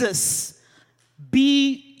Jesus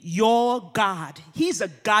be your God. He's a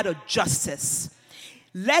God of justice.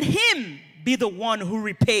 Let him be the one who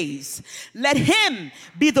repays. Let him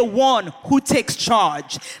be the one who takes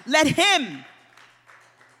charge. Let it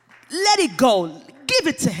go. Give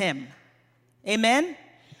it to him. Amen.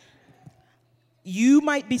 You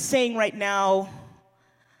might be saying right now,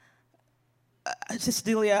 Sister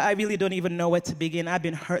Delia, I really don't even know where to begin. I've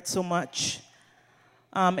been hurt so much.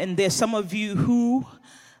 And there's some of you who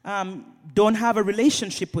don't have a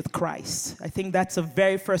relationship with Christ. I think that's the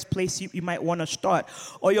very first place you might want to start.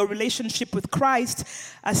 Or your relationship with Christ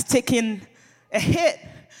has taken a hit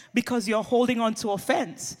because you're holding on to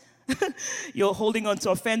offense. You're holding on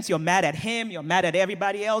to offense. You're mad at him. You're mad at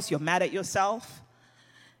everybody else. You're mad at yourself.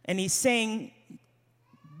 And he's saying,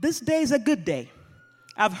 this day is a good day.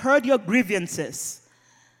 I've heard your grievances.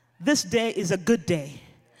 This day is a good day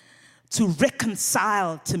to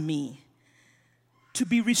reconcile to me, to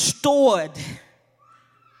be restored.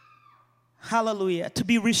 Hallelujah. To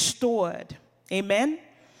be restored. Amen.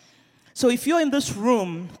 So if you're in this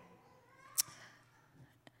room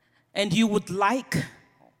and you would like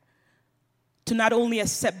to not only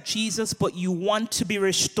accept Jesus, but you want to be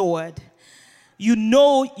restored, you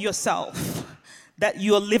know yourself that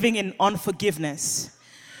you're living in unforgiveness.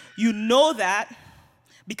 You know that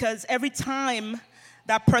because every time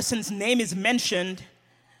that person's name is mentioned,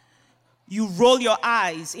 you roll your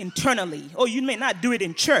eyes internally. Oh, you may not do it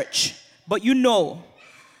in church, but you know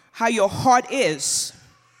how your heart is.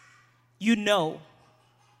 You know.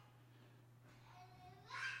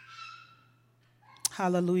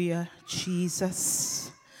 Hallelujah,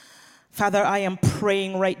 Jesus. Father, I am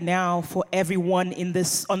praying right now for everyone in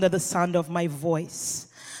this under the sound of my voice.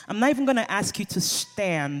 I'm not even going to ask you to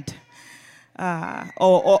stand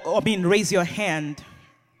or raise your hand.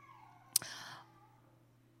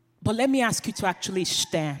 But let me ask you to actually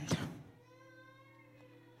stand.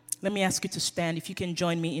 Let me ask you to stand. If you can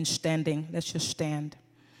join me in standing, let's just stand.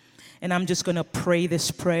 And I'm just going to pray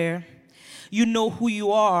this prayer. You know who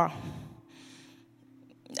you are.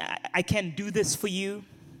 I can't do this for you.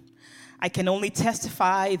 I can only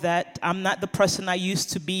testify that I'm not the person I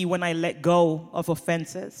used to be when I let go of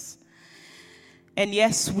offenses. And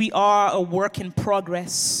yes, we are a work in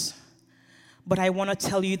progress. But I want to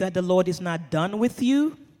tell you that the Lord is not done with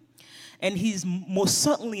you. And he's most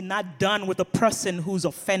certainly not done with the person who's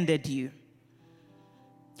offended you.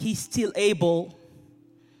 He's still able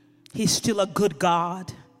He's still a good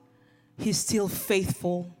God. He's still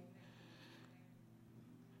faithful.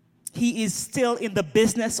 He is still in the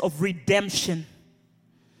business of redemption.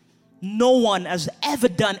 No one has ever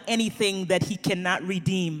done anything that he cannot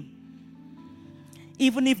redeem.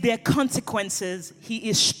 Even if there are consequences, he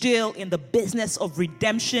is still in the business of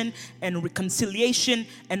redemption and reconciliation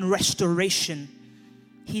and restoration.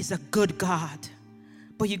 He's a good God,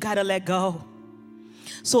 but you gotta let go.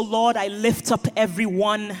 So Lord, I lift up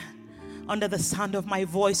everyone under the sound of my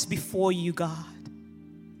voice before you, God.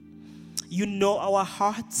 You know our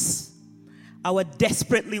hearts, our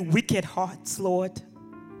desperately wicked hearts, Lord.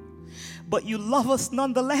 But you love us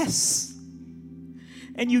nonetheless.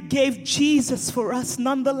 And you gave Jesus for us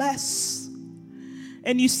nonetheless.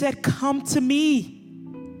 And you said, come to me.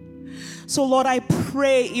 So Lord, I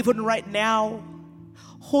pray even right now,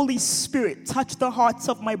 Holy Spirit, touch the hearts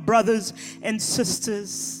of my brothers and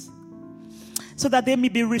sisters so that they may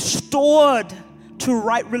be restored to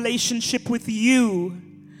right relationship with you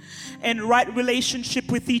and right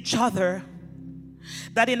relationship with each other.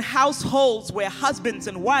 That in households where husbands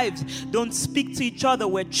and wives don't speak to each other,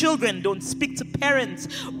 where children don't speak to parents,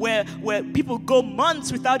 where people go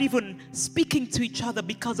months without even speaking to each other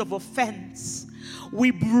because of offense,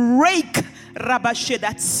 we break, Rabashe,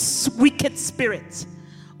 that wicked spirit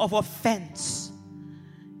of offense.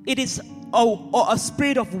 It is a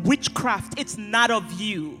spirit of witchcraft. It's not of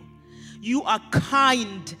you. You are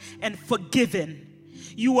kind and forgiving.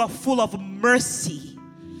 You are full of mercy.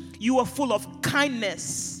 You are full of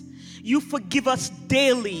kindness. You forgive us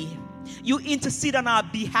daily. You intercede on our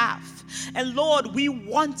behalf. And Lord, we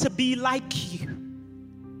want to be like you.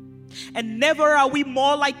 And never are we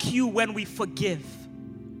more like you when we forgive.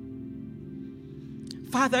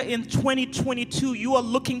 Father, in 2022, you are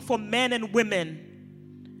looking for men and women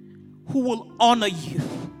who will honor you,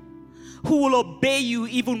 who will obey you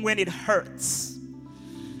even when it hurts,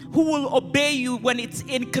 who will obey you when it's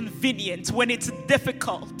inconvenient, when it's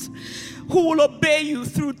difficult, who will obey you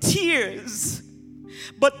through tears,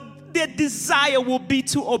 but their desire will be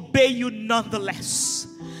to obey you nonetheless.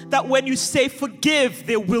 That when you say forgive,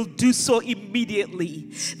 they will do so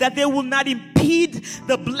immediately. That they will not impede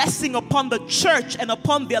the blessing upon the church and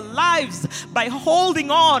upon their lives by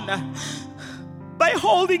holding on. By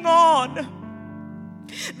holding on.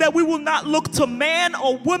 That we will not look to man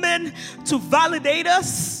or woman to validate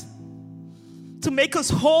us, to make us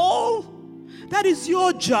whole. That is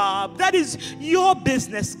your job. That is your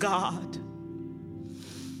business, God.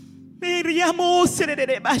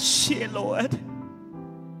 Lord,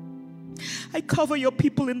 I cover your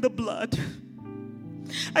people in the blood.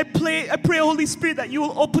 I pray, Holy Spirit, that you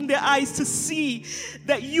will open their eyes to see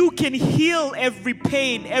that you can heal every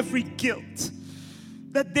pain, every guilt.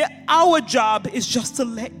 That our job is just to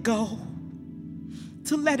let go,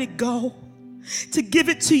 to let it go, to give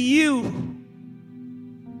it to you.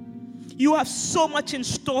 You have so much in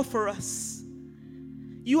store for us.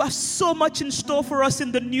 You have so much in store for us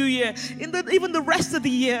in the new year, even the rest of the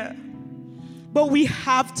year. But we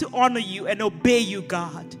have to honor you and obey you,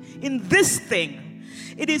 God, in this thing.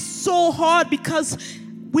 It is so hard because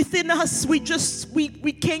within us, we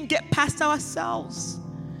can't get past ourselves.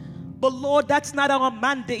 But Lord, that's not our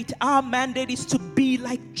mandate. Our mandate is to be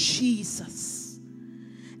like Jesus.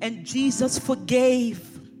 And Jesus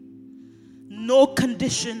forgave. No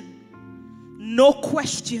condition, no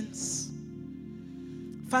questions.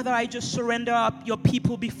 Father, I just surrender up your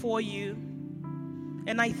people before you.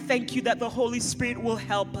 And I thank you that the Holy Spirit will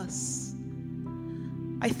help us.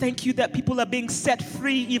 I thank you that people are being set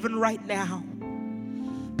free even right now.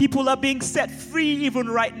 People are being set free even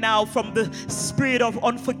right now from the spirit of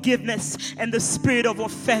unforgiveness and the spirit of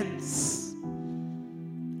offense.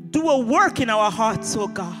 Do a work in our hearts, oh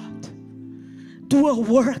God. Do a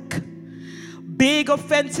work. Big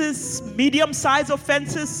offenses, medium-sized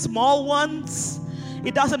offenses, small ones.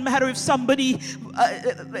 It doesn't matter if somebody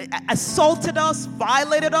assaulted us,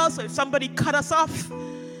 violated us, or if somebody cut us off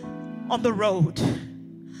on the road.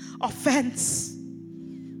 Offense.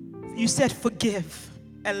 You said forgive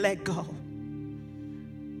and let go.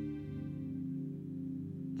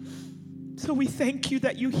 So we thank you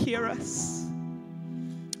that you hear us.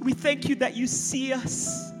 We thank you that you see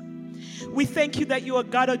us. We thank you that you are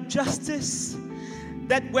God of justice.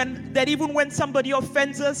 That even when somebody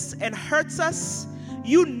offends us and hurts us,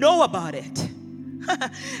 you know about it.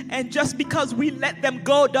 And just because we let them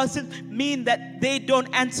go doesn't mean that they don't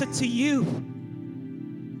answer to you.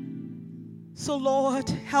 So Lord,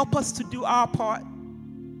 help us to do our part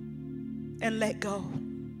and let go.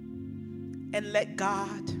 And let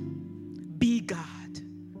God be God.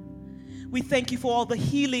 We thank you for all the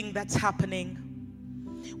healing that's happening.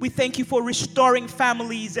 We thank you for restoring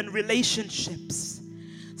families and relationships.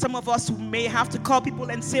 Some of us may have to call people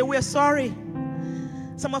and say we're sorry.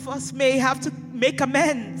 Some of us may have to make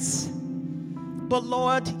amends. But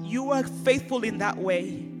Lord, you are faithful in that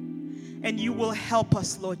way. And you will help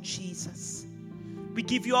us, Lord Jesus. We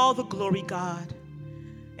give you all the glory, God.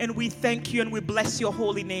 And we thank you and we bless your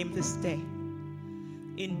holy name this day.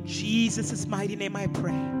 In Jesus' mighty name I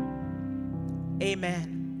pray.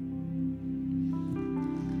 Amen.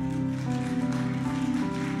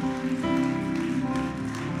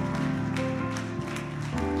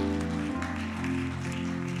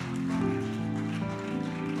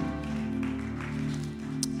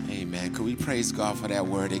 Amen. Could we praise God for that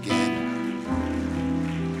word again?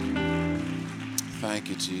 Thank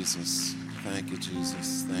you, Jesus. Thank you,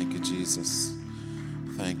 Jesus. Thank you, Jesus.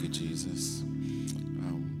 Thank you, Jesus.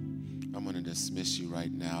 I'm going to dismiss you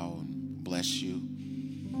right now and bless you.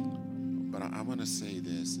 But I want to say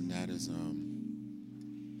this, and that is,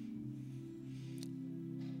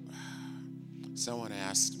 someone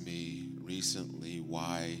asked me recently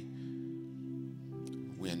why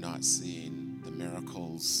we're not seeing the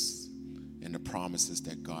miracles and the promises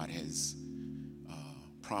that God has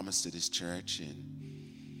promised to this church. And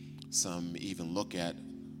some even look at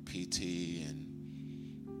PT, and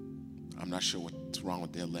I'm not sure what's wrong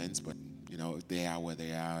with their lens, but you know, they are where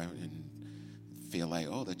they are and feel like,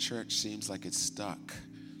 oh, the church seems like it's stuck.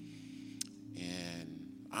 And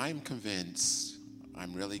I'm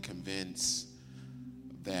really convinced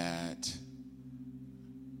that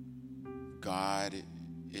God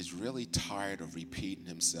is really tired of repeating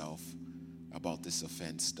himself about this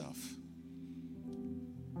offense stuff.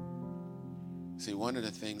 See, one of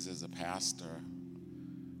the things as a pastor,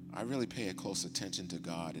 I really pay a close attention to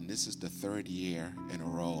God, and this is the third year in a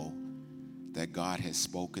row that God has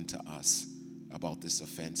spoken to us about this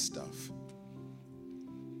offense stuff.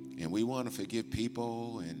 And we want to forgive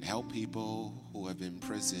people and help people who have been in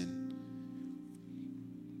prison,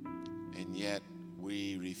 and yet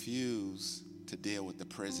we refuse to deal with the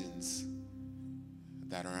prisons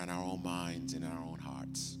that are in our own minds and our own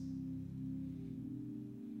hearts.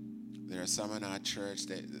 There are some in our church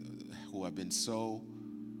who have been so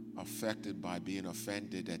affected by being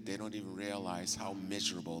offended that they don't even realize how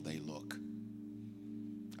miserable they look.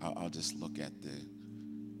 I'll just look at the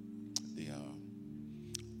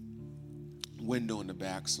window in the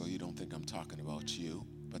back so you don't think I'm talking about you.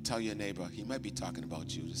 But tell your neighbor, he might be talking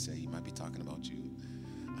about you. Just say, he might be talking about you.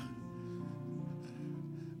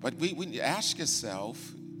 But when you ask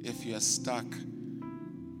yourself, if you're stuck,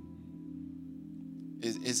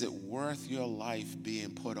 is it worth your life being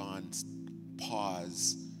put on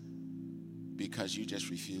pause because you just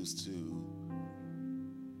refuse to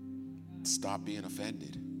stop being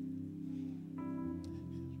offended?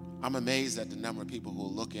 I'm amazed at the number of people who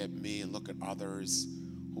look at me and look at others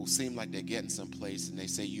who seem like they're getting someplace and they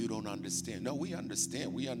say, you don't understand. No, we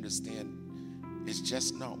understand. We understand. It's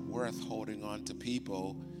just not worth holding on to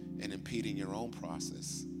people and impeding your own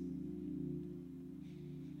process.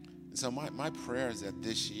 And so my prayer is that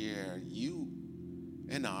this year, you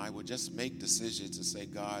and I would just make decisions to say,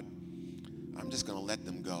 God, I'm just going to let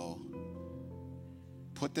them go.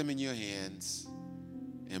 Put them in your hands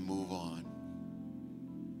and move on.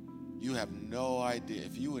 You have no idea.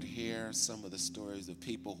 If you would hear some of the stories of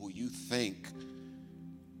people who you think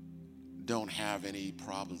don't have any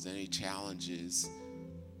problems, any challenges,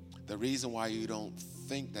 the reason why you don't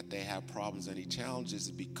think that they have problems, any challenges,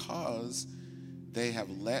 is because they have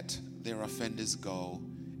let their offenders go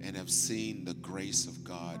and have seen the grace of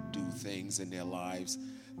God do things in their lives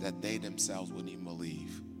that they themselves wouldn't even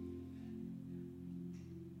believe.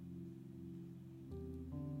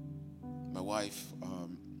 My wife,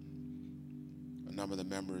 a number of the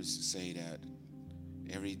members say that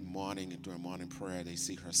every morning during morning prayer, they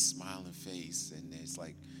see her smiling face. And it's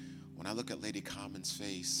like, when I look at Lady Carmen's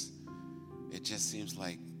face, it just seems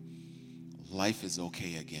like life is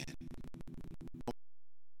okay again.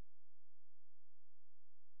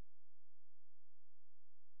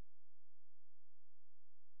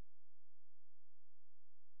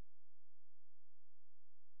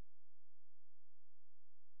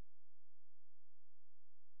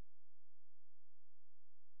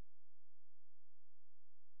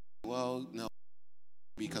 Well, no,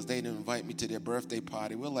 because they didn't invite me to their birthday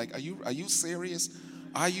party. We're like, are you serious?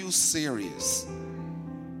 Are you serious?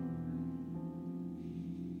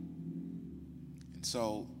 And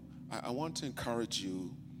so I want to encourage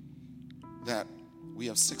you that we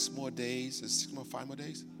have 5 more days this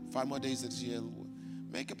year.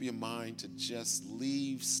 Make up your mind to just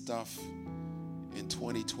leave stuff in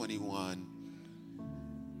 2021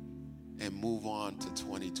 and move on to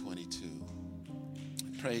 2022.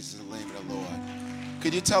 Praise the name of the Lord.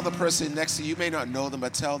 Could you tell the person next to you, you may not know them,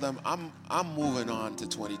 but tell them, I'm moving on to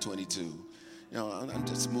 2022. You know, I'm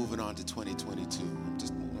just moving on to 2022. I'm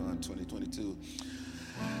just moving on to 2022.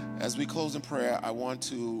 As we close in prayer, I want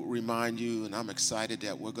to remind you, and I'm excited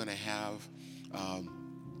that we're going to have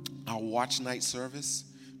our watch night service,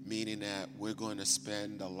 meaning that we're going to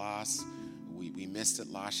spend we missed it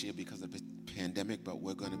last year because of the pandemic, but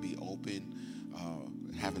we're going to be open,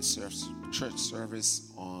 having church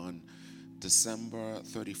service on December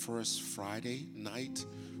 31st, Friday night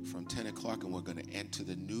from 10 o'clock, and we're going to enter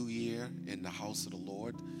the new year in the house of the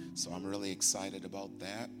Lord. So I'm really excited about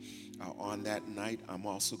that. On that night, I'm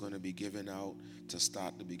also going to be giving out, to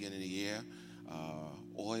start the beginning of the year,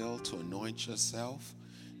 oil to anoint yourself.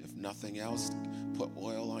 If nothing else, put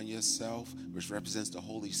oil on yourself, which represents the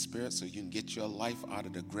Holy Spirit, so you can get your life out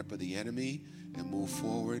of the grip of the enemy and move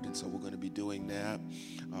forward. And so we're going to be doing that.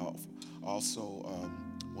 Also,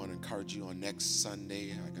 want to encourage you on next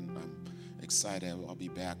Sunday. I'm excited. I'll be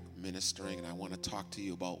back ministering, and I want to talk to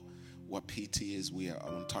you about what PT is. I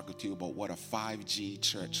want to talk to you about what a 5G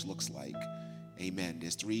church looks like. Amen.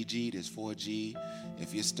 There's 3G, there's 4G.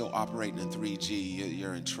 If you're still operating in 3G,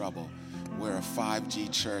 you're in trouble. We're a 5G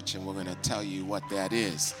church, and we're going to tell you what that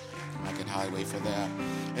is. I can highly wait for that.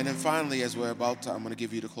 And then finally, as we're about to, I'm going to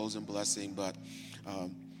give you the closing blessing, but I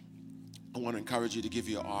want to encourage you to give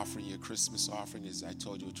your offering, your Christmas offering. As I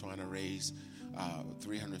told you, we're trying to raise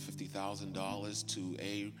 $350,000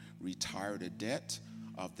 to retire the debt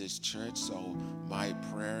of this church. So my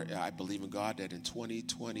prayer, I believe in God that in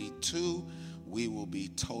 2022, we will be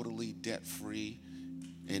totally debt-free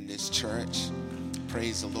in this church.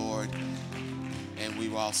 Praise the Lord. And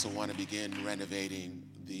we also want to begin renovating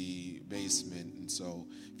the basement. And so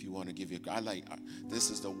if you want to give this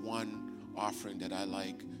is the one offering that I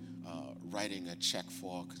like writing a check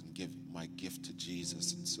for, and give my gift to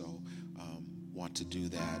Jesus. And so want to do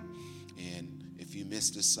that. And if you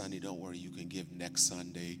missed this Sunday, don't worry, you can give next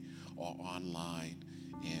Sunday or online,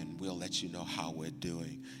 and we'll let you know how we're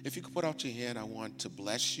doing. If you could put out your hand, I want to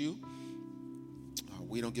bless you.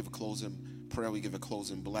 We don't give a closing prayer, we give a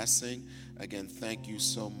closing blessing. Again, thank you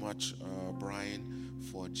so much, Brian,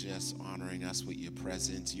 for just honoring us with your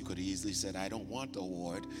presence. You could have easily said, I don't want the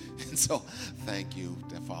award. And so thank you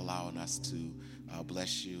for allowing us to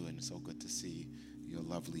bless you, and it's so good to see your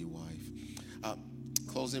lovely wife.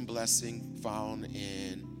 Closing blessing found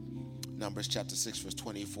in Numbers chapter 6, verse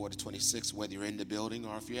 24 to 26. Whether you're in the building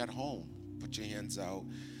or if you're at home, put your hands out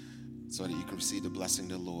so that you can receive the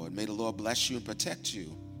blessing of the Lord. May the Lord bless you and protect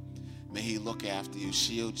you. May he look after you,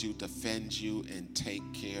 shield you, defend you, and take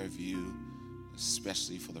care of you,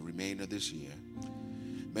 especially for the remainder of this year.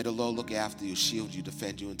 May the Lord look after you, shield you,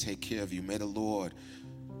 defend you, and take care of you. May the Lord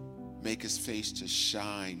make his face to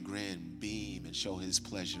shine, grin, beam, and show his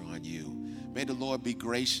pleasure on you. May the Lord be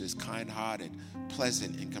gracious, kind-hearted,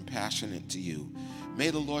 pleasant, and compassionate to you. May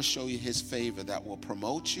the Lord show you his favor that will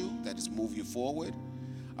promote you, that is, move you forward,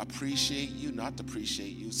 appreciate you, not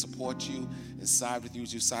depreciate you, support you, and side with you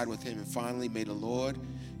as you side with him. And finally, may the Lord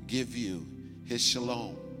give you his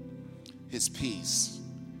shalom, his peace,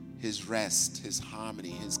 his rest, his harmony,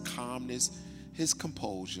 his calmness, his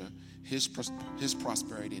composure, his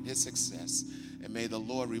prosperity, and his success. And may the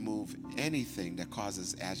Lord remove anything that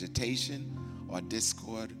causes agitation or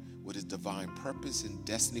discord with his divine purpose and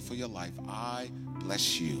destiny for your life. I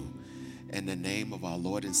bless you in the name of our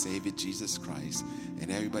Lord and Savior Jesus Christ.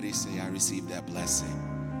 And everybody say, I receive that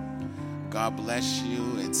blessing. God bless you,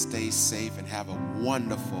 and stay safe, and have a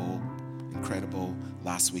wonderful, incredible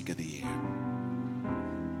last week of the year.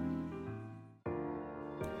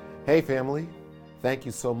 Hey family, thank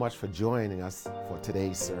you so much for joining us for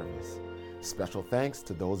today's service. Special thanks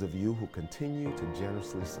to those of you who continue to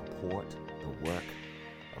generously support the work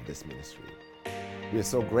of this ministry. We are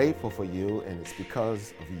so grateful for you, and it's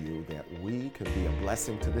because of you that we can be a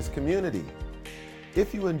blessing to this community.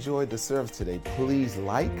 If you enjoyed the service today, please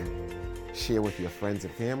like, share with your friends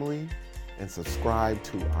and family, and subscribe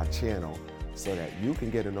to our channel so that you can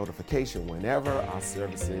get a notification whenever our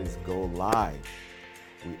services go live.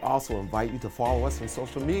 We also invite you to follow us on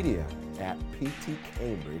social media at PT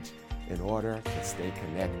Cambridge in order to stay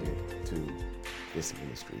connected to this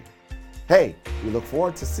ministry. Hey, we look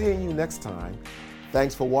forward to seeing you next time.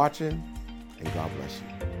 Thanks for watching, and God bless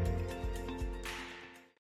you.